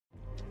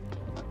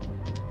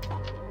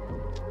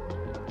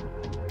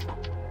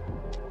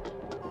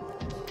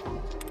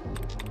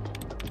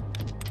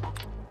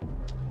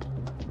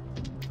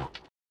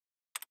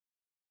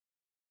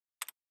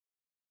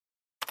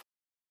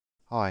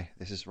Hi,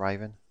 this is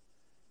Raven,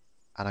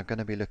 and I'm going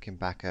to be looking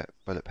back at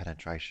bullet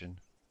penetration,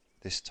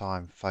 this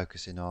time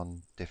focusing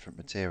on different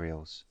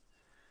materials.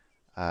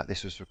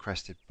 This was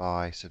requested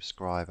by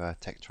subscriber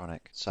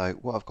Techtonik. So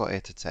what I've got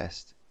here to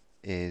test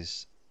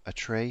is a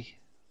tree,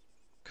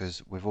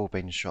 because we've all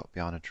been shot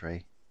behind a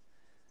tree,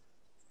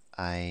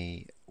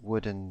 a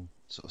wooden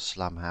sort of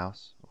slum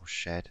house or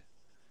shed,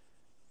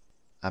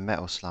 a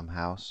metal slum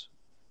house,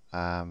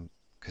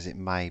 because it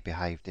may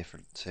behave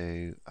different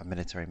to a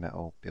military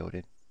metal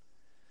building,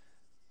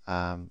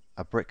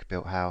 a brick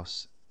built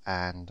house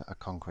and a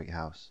concrete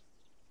house.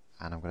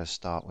 And I'm going to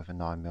start with a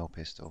 9mm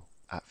pistol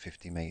at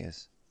 50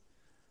 meters.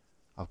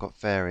 I've got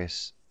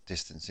various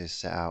distances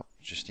set out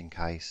just in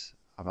case.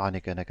 I'm only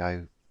going to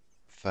go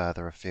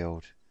further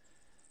afield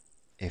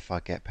if I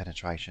get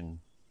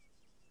penetration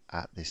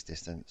at this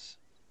distance,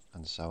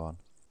 and so on.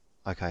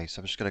 Okay,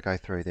 so I'm just going to go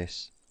through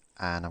this,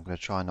 and I'm going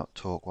to try and not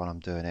talk while I'm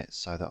doing it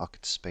so that I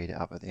could speed it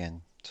up at the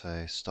end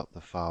to stop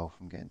the file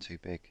from getting too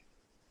big.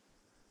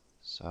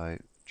 So,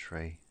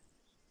 tree.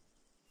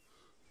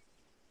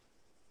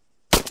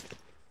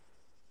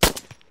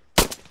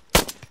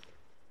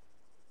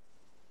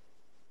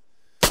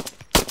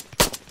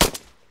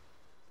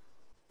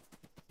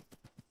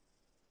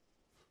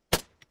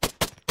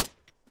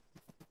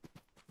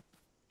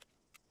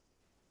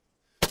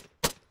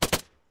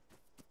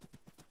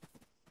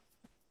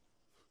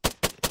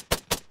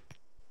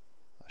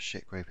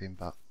 Shit grouping,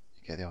 but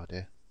you get the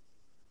idea.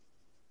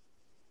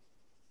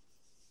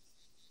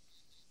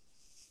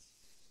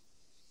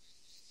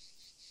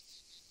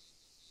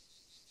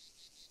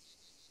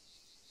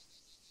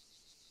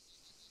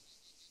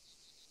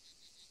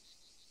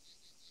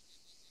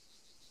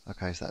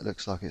 Okay, so that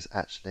looks like it's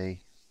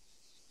actually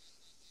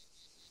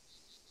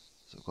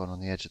sort of gone on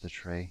the edge of the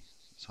tree.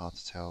 It's hard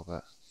to tell,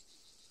 but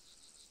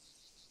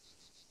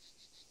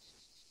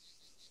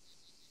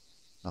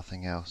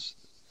nothing else.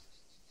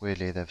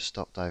 Weirdly, they've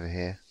stopped over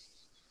here.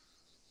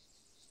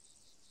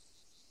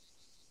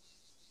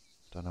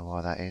 Don't know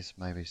why that is.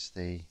 Maybe it's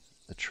the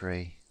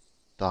tree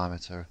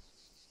diameter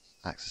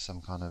acts as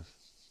some kind of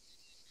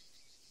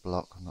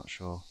block. I'm not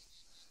sure.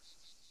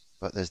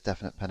 But there's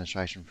definite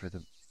penetration through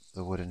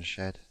the wooden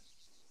shed.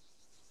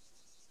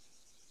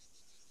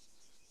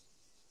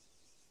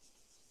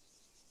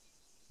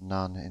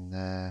 None in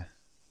there.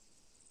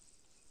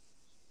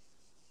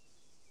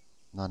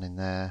 None in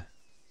there.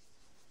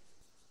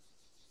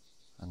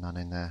 And none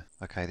in there.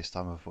 Okay, this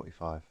time with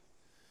 45.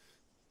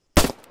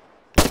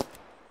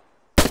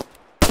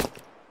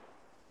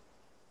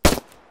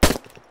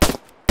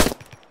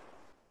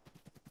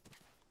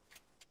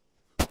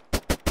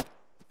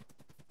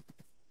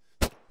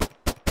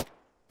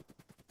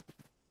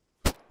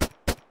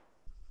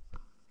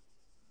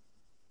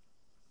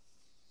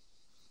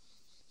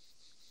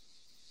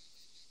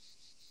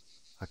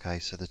 Okay,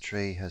 so the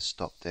tree has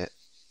stopped it.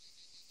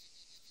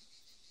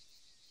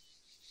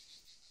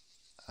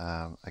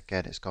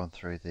 Again, it's gone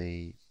through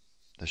the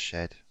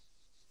shed.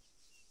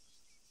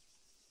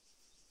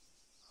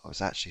 Oh,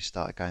 it's actually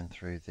started going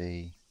through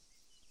the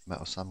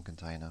metal slum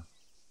container.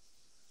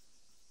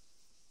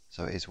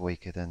 So it is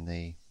weaker than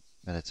the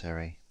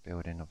military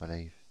building, I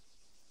believe.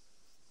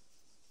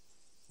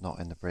 Not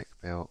in the brick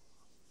built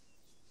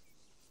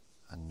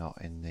and not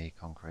in the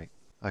concrete.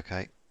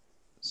 Okay,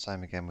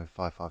 same again with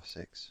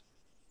 5.56.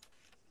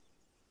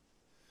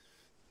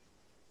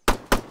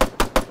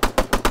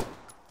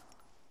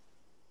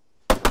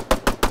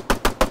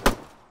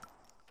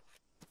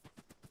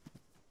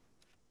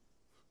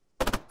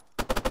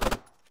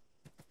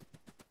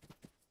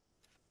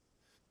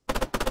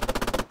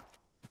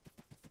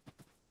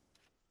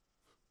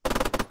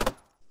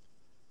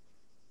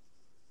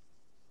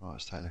 Right,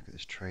 let's take a look at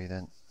this tree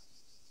then.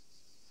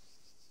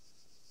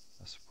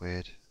 That's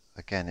weird.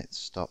 Again, it's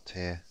stopped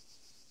here.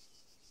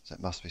 So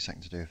it must be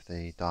something to do with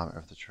the diameter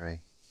of the tree.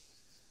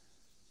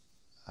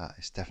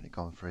 It's definitely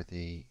gone through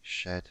the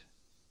shed.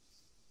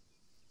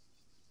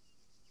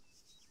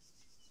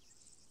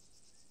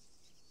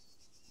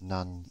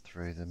 None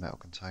through the metal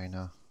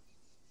container.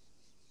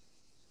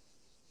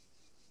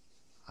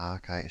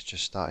 Okay, it's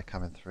just started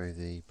coming through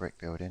the brick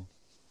building.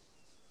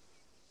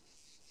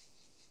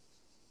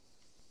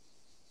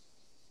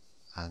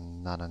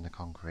 And none in the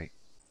concrete.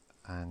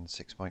 And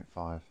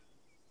 6.5.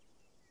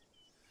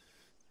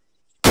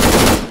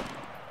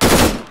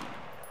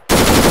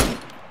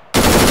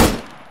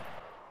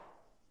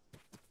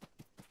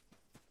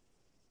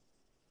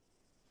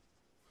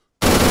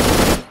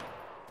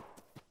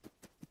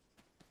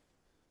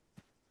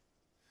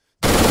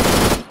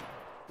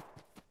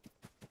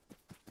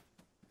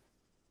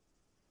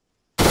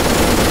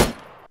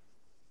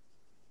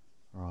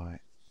 Right.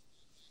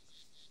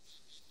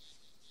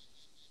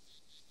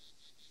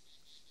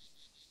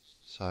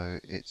 So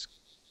it's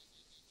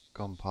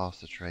gone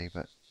past the tree,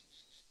 but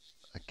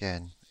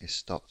again, it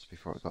stopped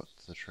before it got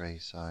to the tree,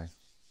 so not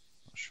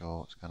sure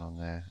what's going on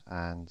there.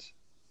 And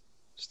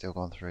still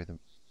gone through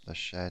the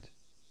shed.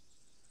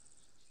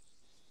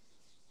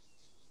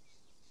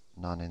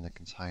 None in the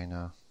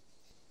container.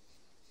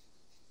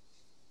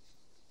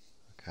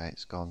 Okay,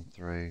 it's gone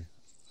through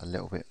a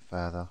little bit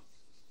further,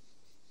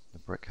 the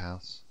brick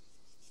house,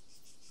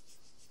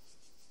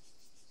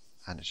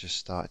 and it's just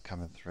started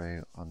coming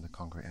through on the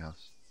concrete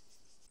house.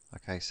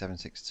 Okay,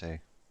 762.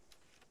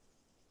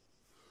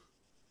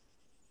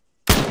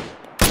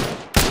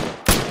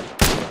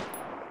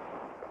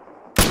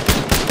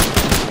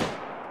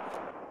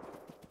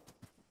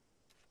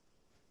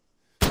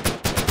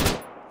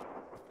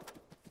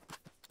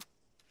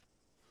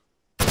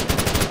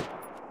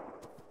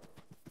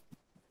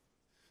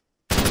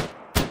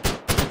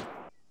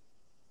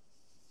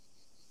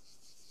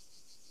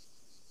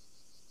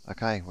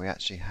 Okay, we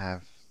actually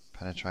have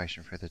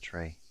penetration through the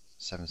tree,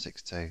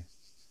 762.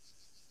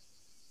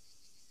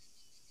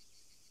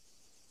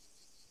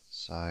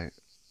 So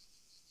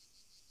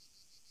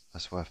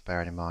that's worth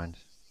bearing in mind.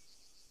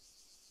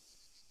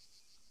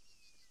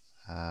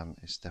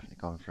 It's definitely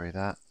gone through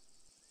that,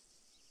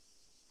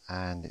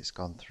 and it's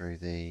gone through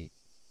the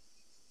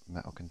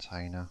metal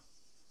container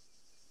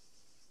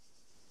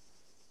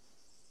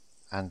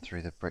and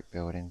through the brick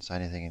building, so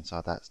anything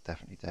inside that's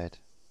definitely dead.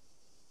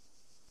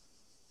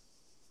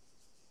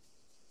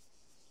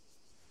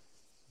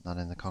 None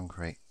in the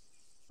concrete.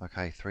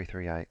 Okay,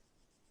 338.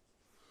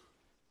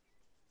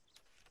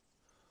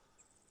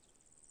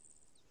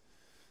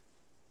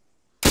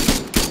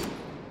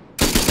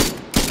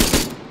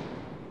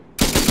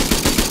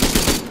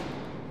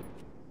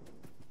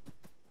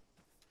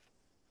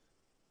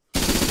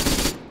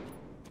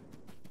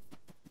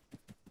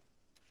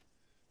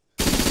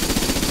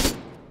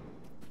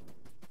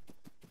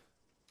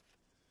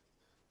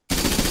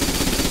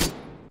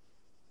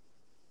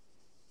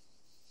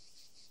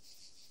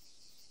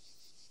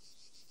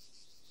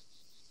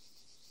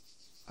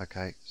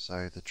 Okay,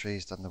 so the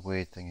tree's done the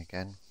weird thing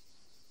again,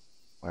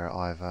 where it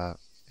either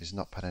is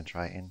not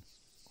penetrating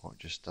or it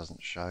just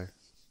doesn't show.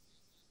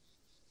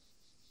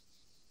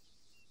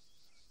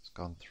 It's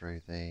gone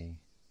through the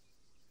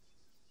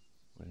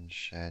wooden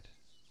shed,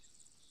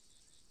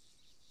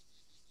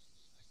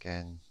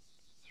 again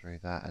through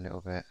that a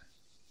little bit,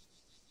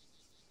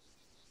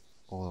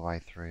 all the way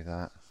through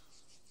that,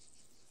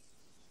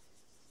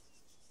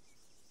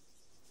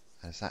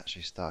 and it's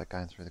actually started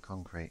going through the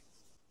concrete.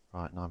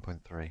 Right,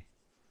 9.3.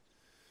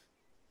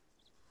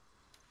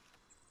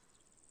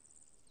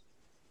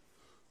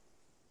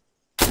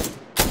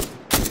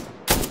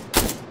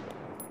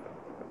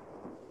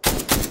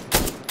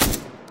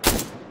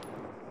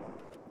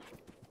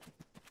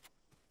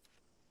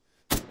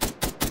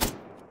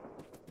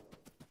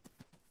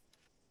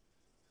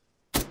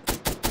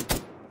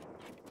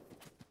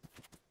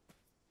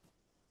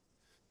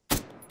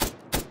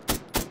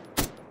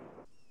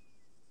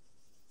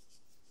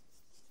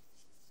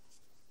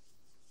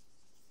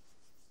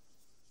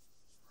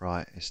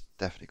 Right, it's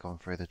definitely gone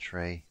through the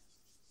tree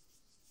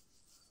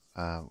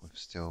with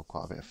still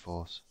quite a bit of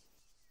force.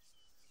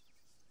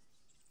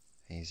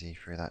 Easy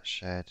through that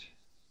shed.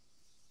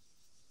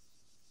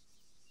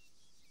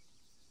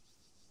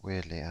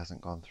 Weirdly, it hasn't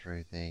gone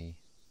through the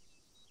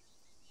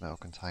metal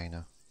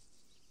container.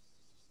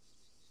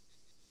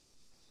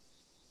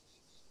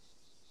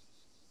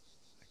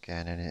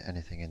 Again,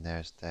 anything in there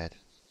is dead.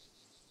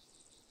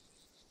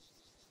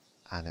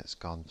 And it's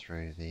gone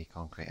through the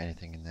concrete.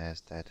 Anything in there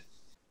is dead.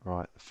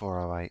 Right,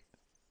 408.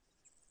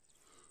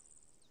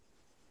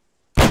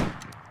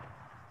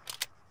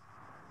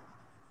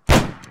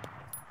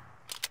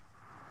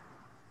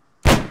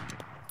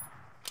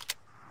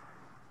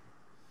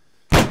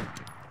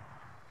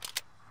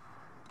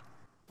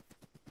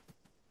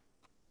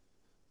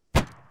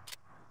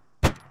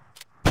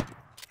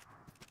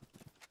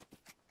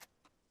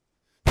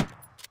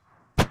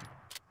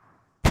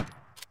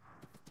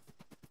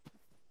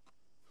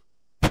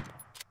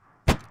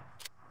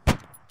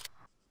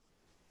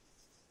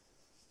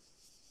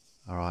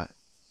 Alright,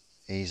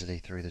 easily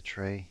through the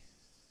tree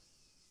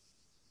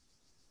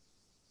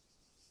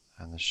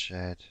and the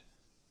shed.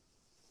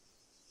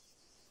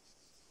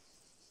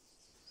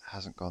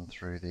 Hasn't gone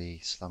through the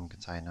slum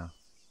container.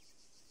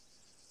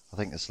 I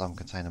think the slum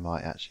container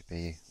might actually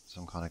be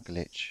some kind of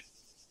glitch.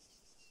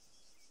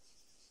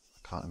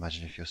 I can't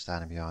imagine if you're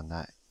standing behind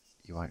that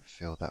you won't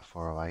feel that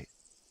 408.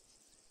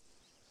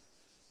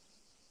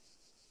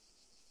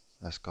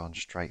 That's gone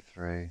straight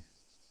through.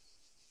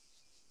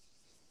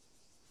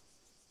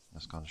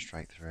 That's gone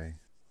straight through.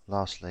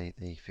 Lastly,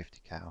 the 50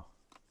 cal.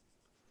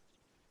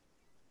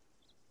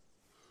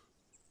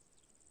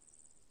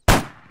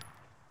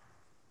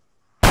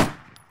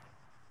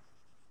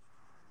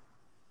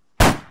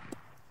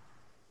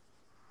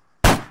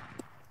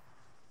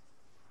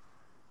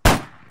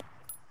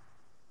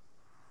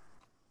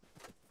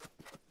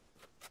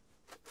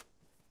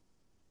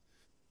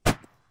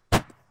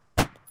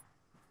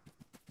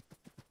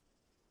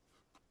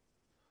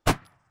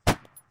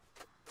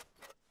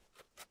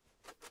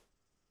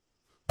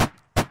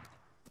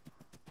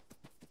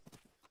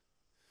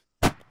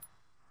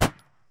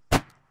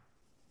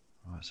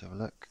 Right, let's have a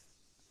look.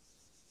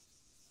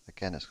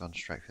 Again, it's gone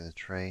straight through the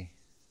tree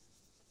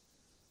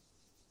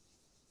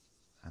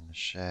and the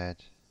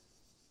shed.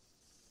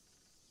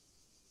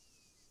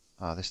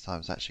 Oh, this time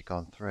it's actually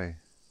gone through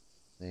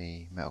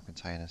the metal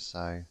container,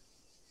 so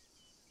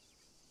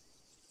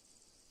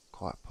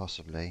quite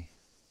possibly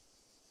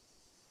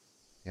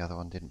the other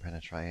one didn't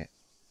penetrate it.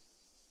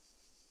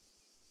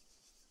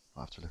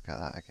 I'll have to look at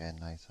that again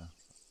later.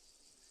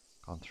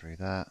 Gone through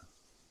that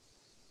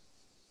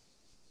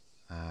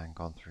and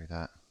gone through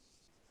that.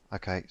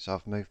 Okay, so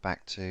I've moved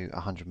back to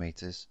 100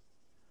 meters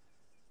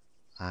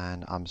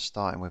and I'm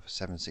starting with a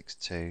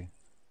 762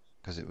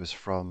 because it was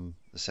from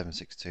the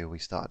 762 we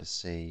started to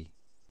see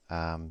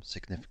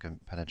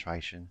significant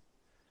penetration,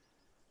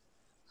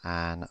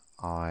 and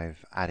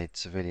I've added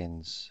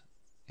civilians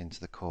into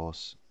the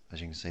course.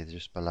 As you can see, they're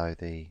just below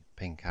the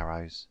pink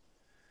arrows,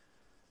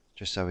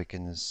 just so we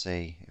can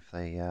see if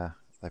they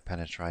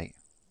penetrate,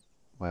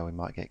 where we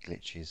might get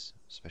glitches,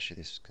 especially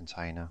this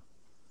container.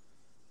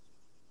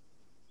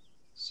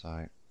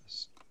 So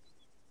let's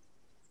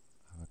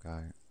have a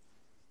go.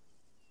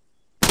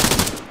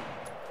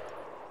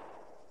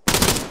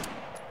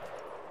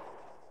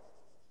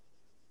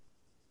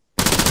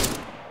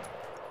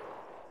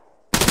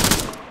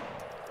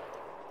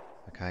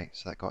 Okay,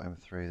 so that got him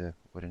through the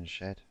wooden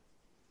shed.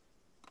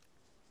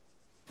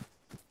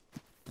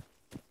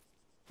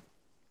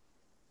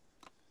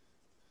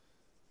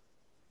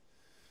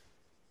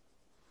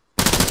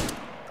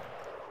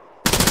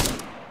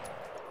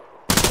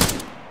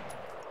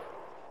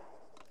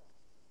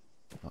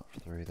 Not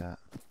through that.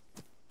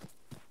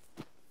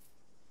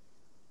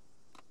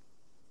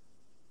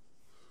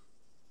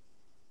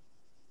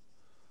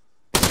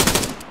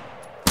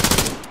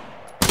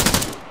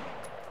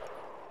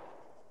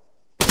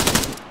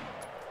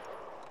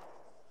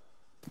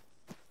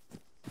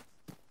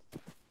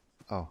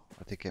 Oh,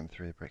 I did get him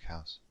through the brick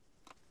house.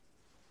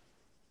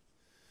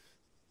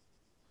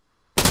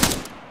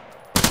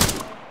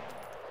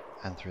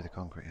 And through the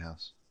concrete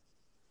house.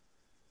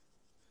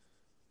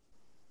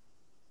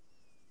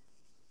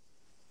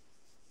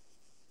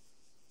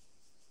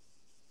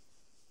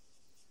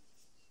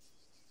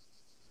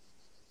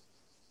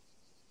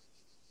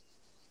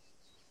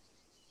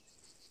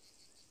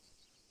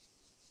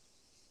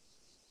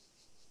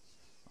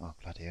 Oh,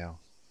 bloody hell.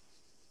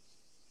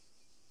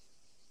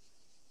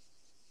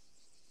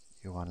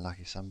 You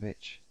unlucky son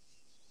bitch.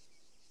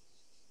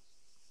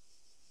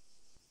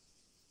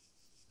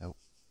 Nope.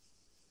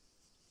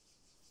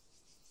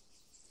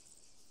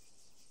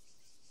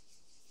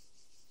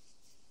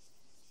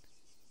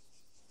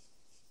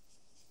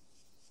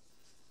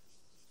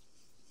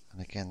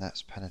 And again,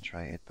 that's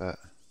penetrated, but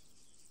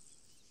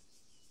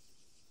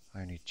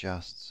only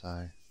just,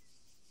 so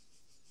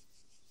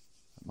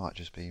it might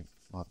just be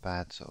my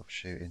bad sort of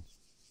shooting.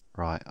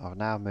 Right, I've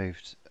now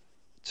moved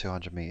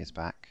 200 meters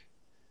back,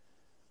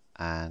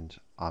 and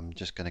I'm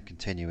just going to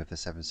continue with the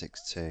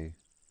 762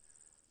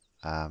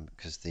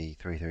 because the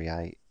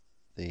 338,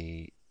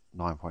 the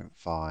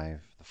 9.5,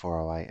 the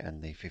 408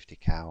 and the 50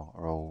 cal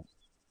are all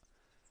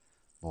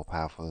more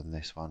powerful than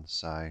this one,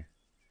 so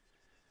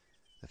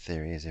the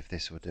theory is if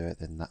this will do it,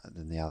 then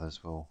the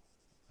others will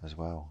as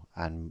well.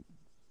 And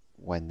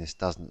when this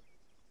doesn't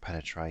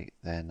penetrate,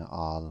 then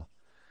I'll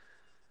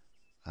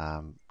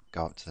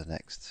go up to the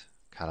next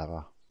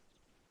caliber.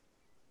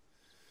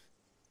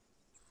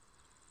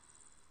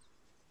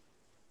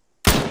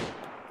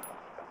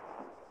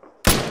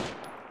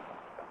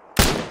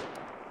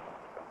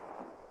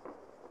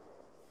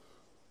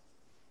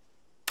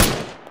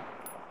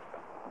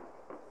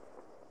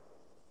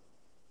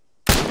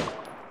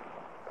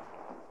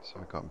 So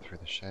we got him through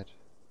the shed.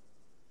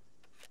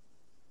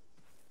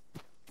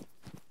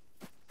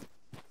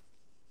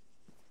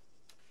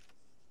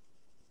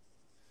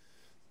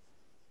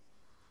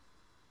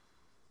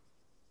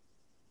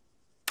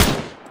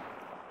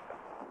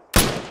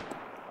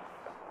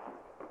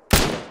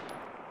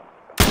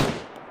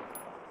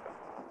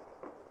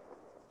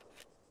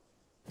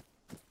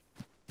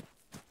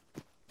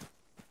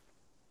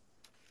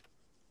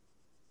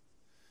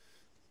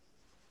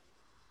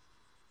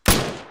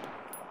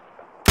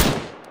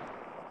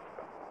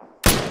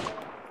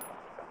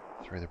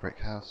 Through the brick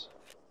house.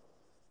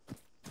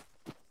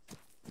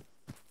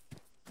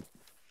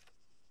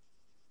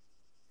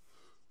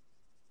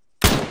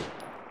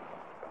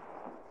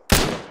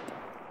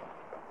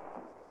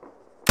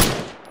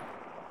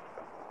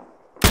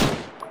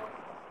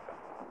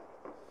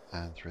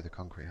 And through the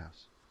concrete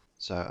house.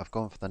 So I've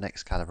gone for the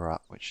next caliber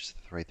up, which is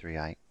the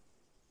 338,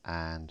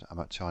 and I'm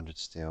at 200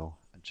 still,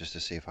 just to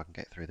see if I can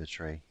get through the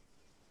tree.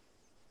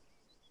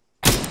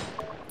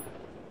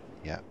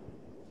 Yeah.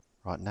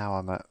 Right, now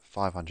I'm at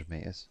 500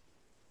 meters.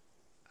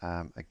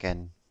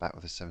 Again, back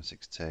with the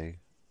 762,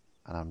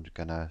 and I'm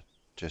gonna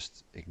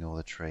just ignore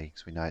the tree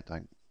because we know it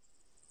don't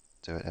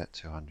do it at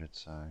 200.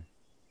 So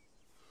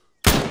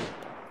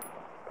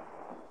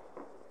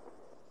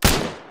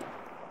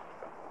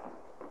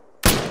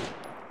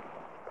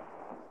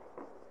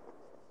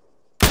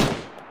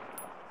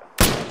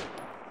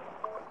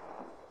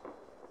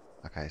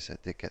okay, so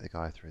it did get the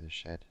guy through the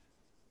shed.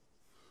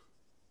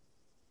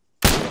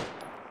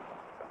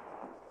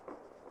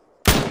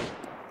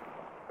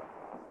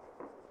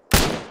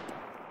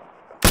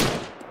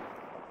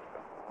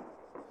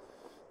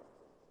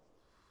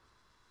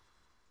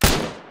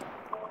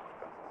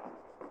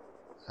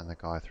 and the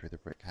guy through the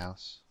brick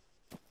house.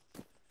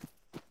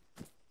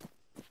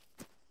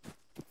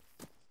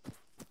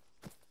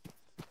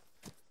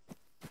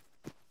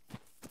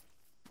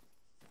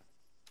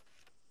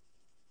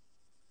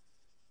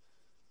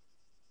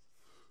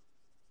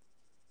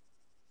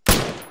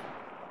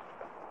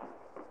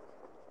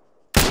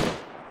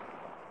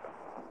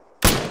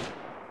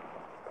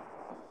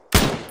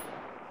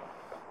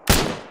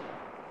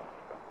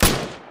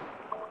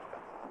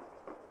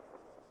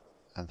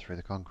 And through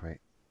the concrete.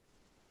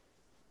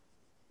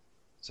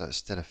 So it's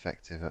still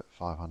effective at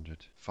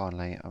 500.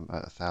 Finally, I'm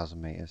at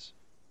 1,000 meters.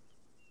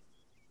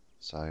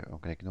 So I'm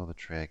going to ignore the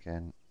tree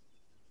again.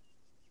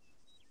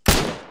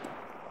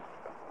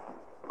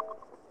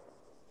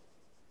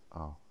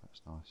 Oh,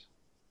 that's nice.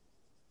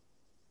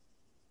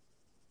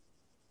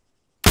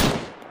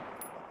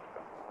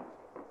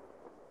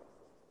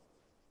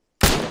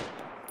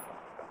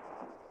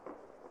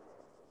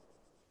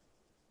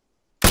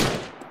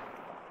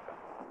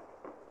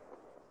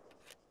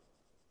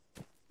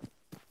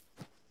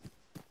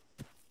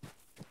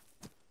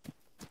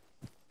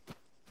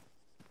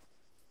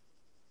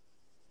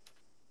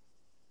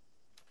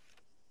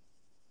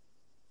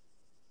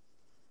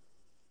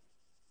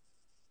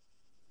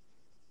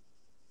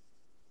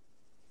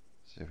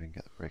 See if we can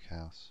get the brick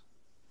house.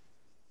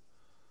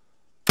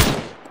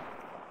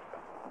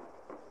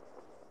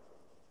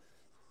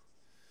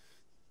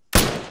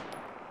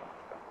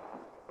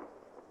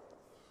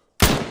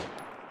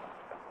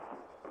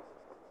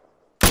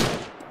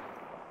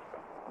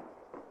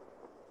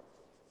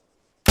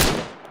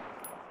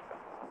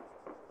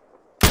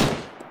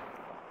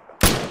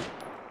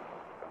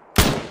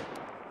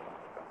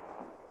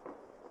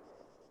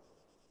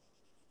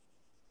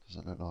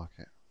 Doesn't look like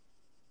it.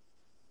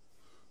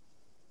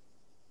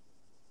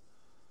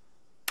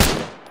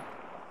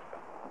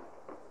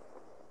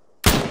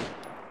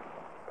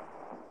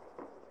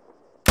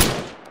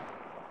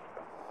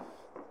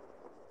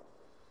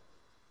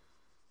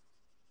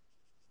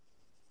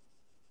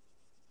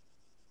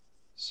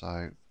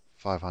 So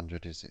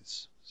 500 is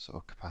its sort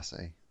of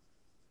capacity.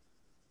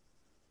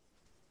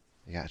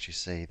 You can actually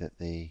see that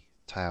the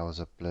tails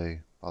are blue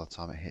by the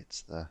time it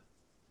hits the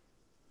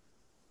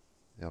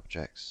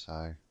objects,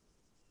 so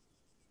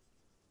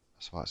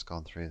that's why it's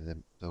gone through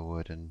the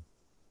wood and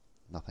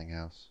nothing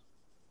else.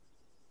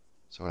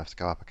 So we'll have to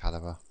go up a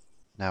calibre.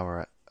 Now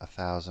we're at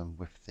 1,000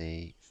 with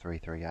the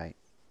 338. I'm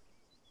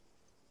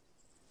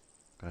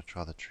going to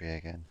try the tree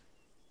again.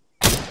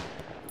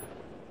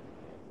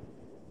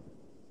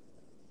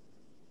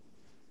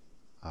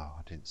 Oh,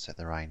 I didn't set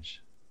the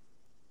range.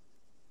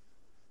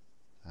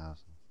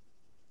 1,000.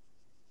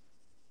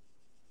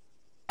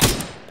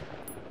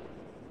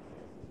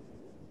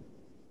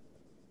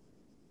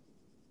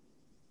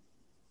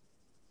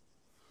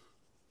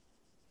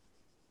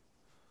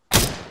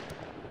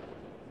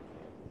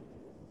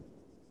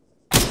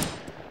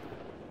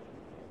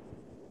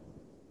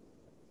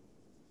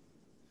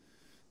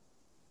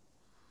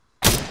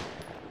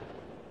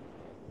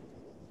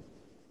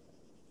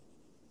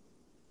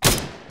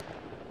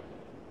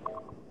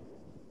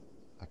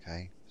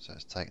 Okay, so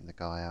it's taken the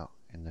guy out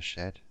in the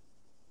shed.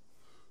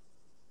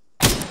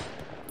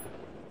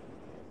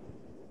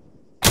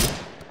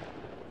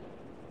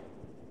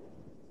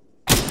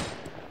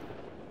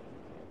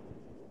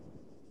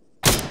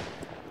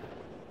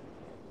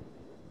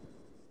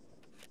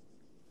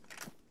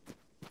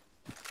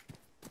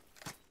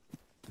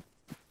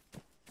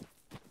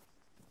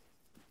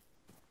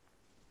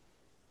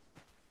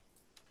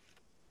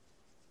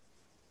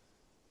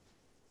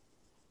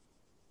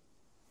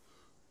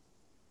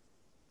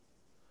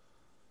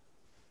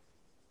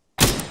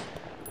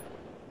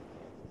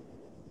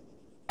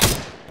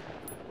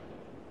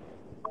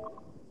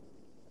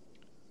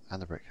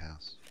 And the brick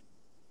house.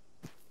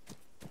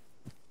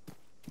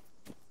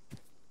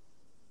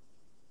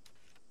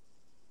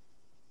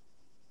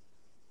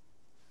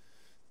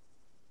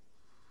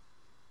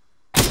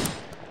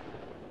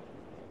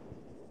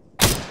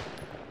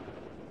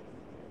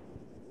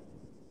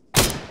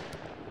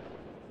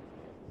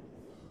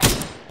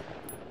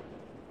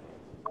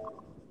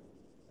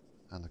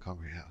 And the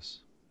concrete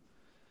house.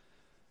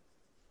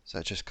 So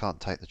it just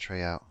can't take the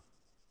tree out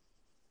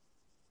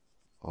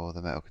or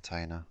the metal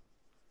container.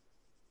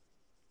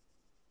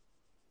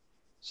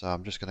 So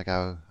I'm just going to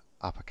go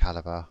up a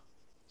calibre.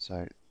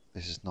 So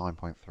this is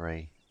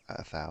 9.3 at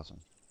 1,000.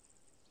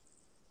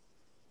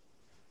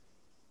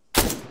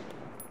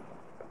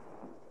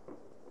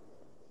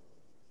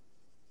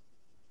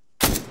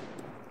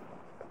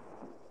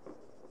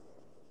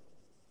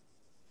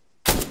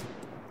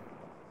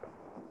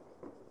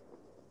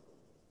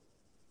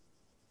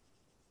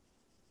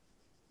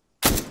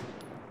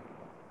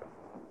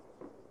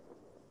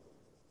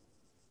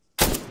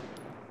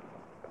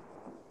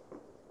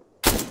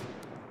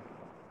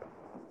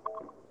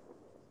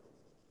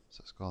 So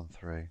it's gone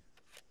through.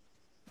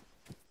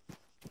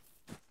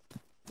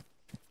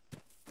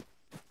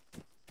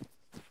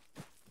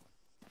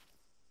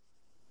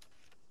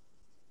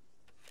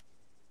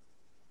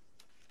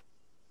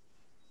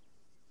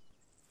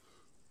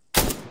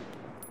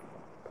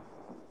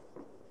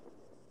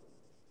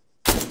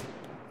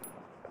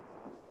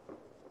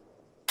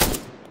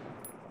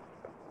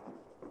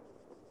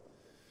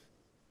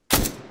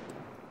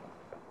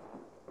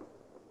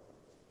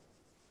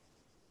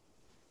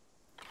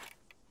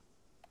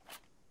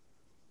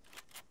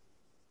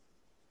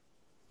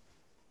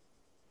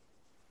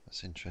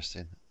 That's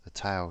interesting. The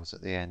tails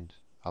at the end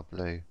are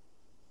blue,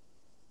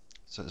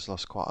 so it's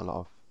lost quite a lot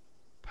of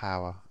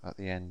power at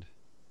the end.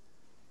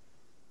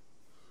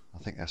 I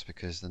think that's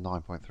because the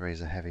 9.3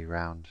 is a heavy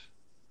round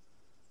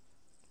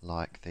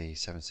like the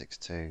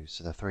 7.62,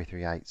 so the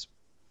 338's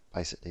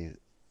basically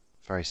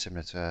very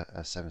similar to a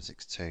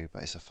 7.62,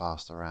 but it's a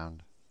faster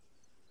round.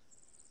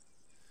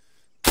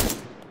 Okay,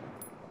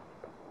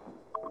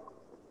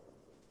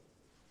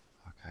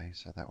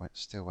 so that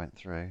still went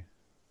through.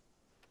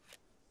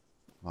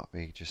 Might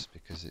be just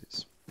because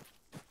it's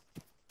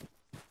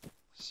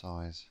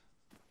size.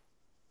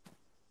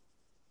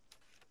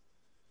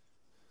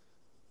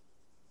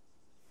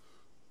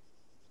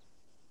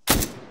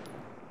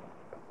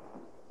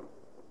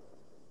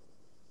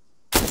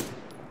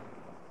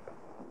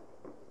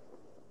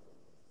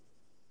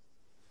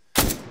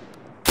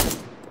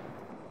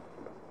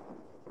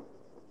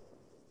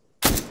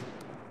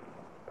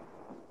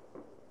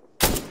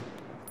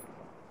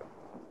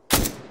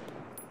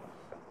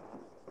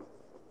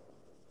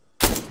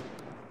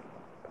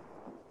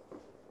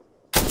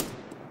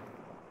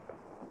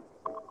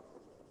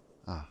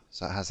 Ah,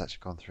 so it has actually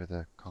gone through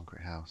the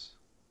concrete house.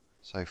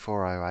 So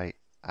 408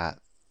 at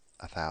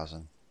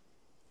 1000.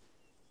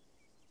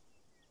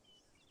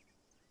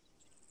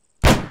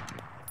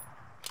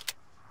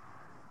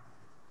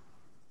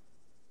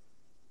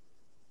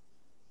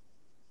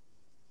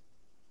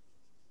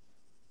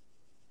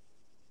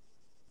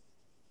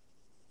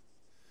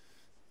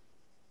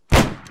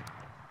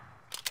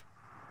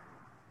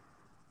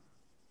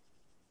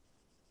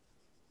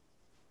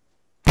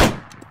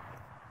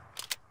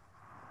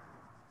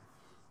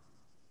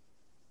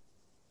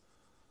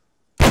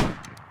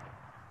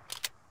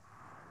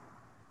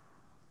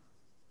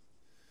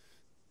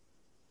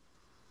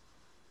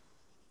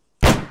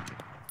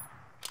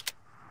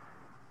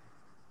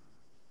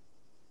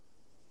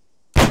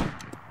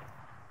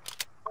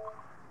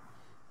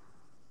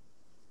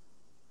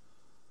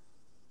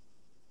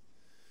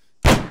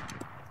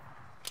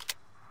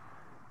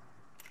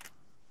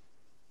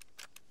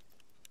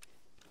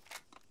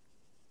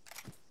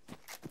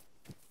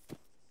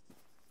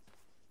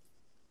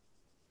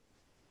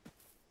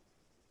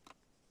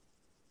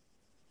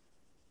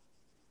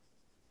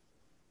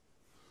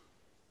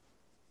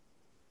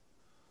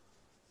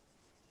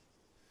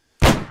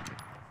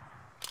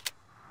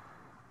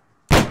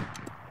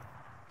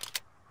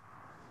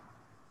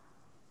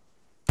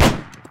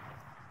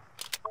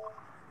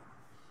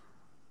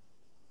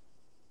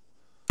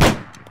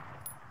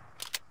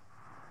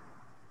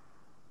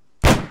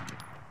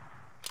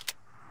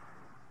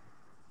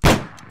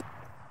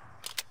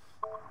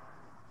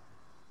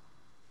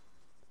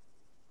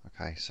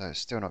 Okay, so it's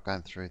still not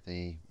going through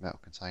the metal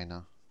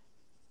container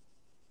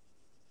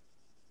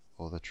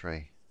or the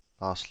tree.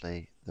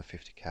 Lastly, the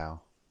 50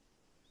 cal.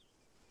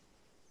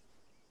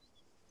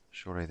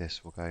 Surely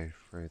this will go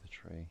through the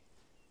tree.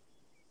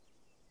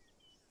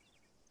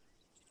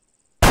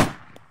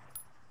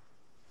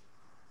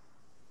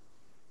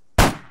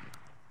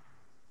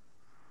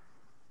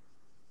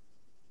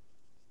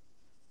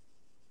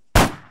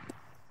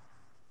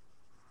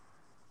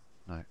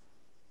 No.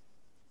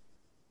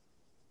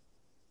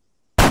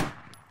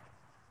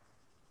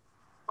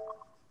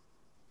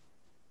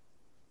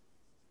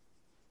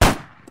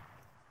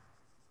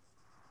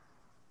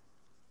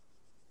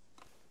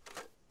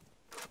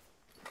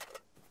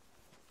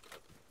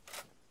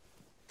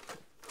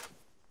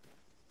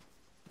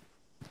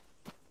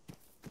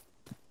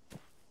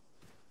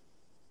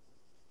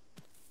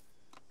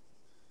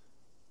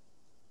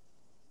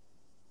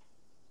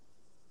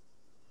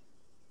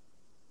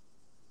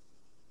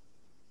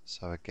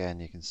 So again,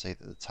 you can see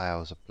that the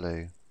tails are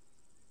blue.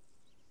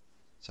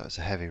 So it's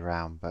a heavy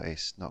round, but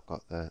it's not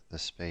got the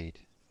speed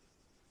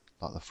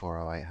like the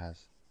 408 has.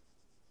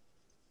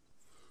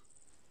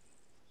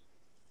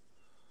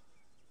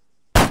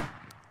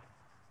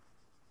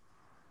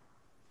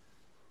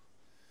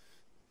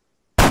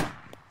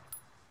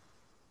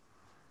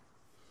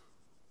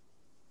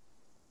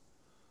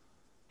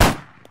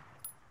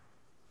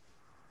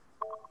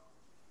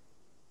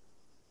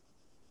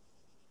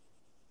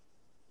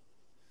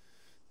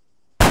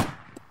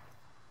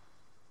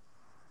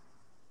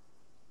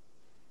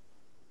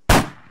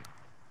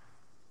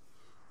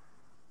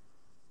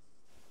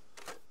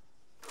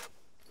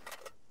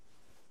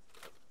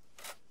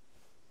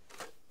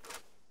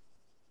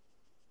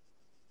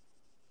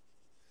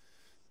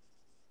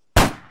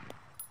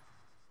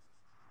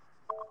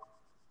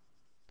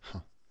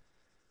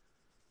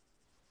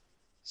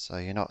 So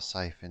you're not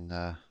safe in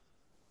the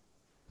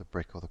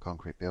brick or the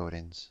concrete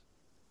buildings.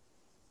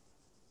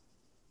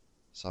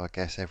 So I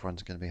guess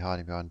everyone's going to be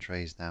hiding behind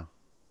trees now.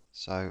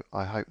 So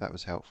I hope that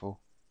was helpful.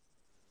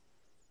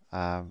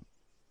 And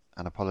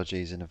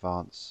apologies in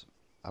advance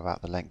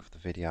about the length of the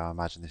video. I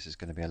imagine this is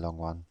going to be a long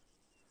one.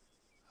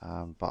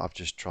 But I've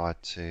just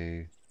tried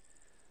to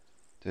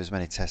do as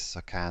many tests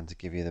as I can to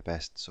give you the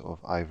best sort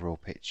of overall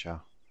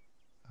picture,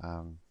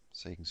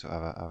 so you can sort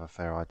of have a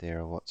fair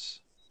idea of what's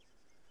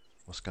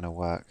going to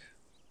work.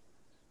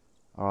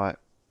 Alright,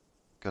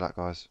 good luck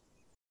guys.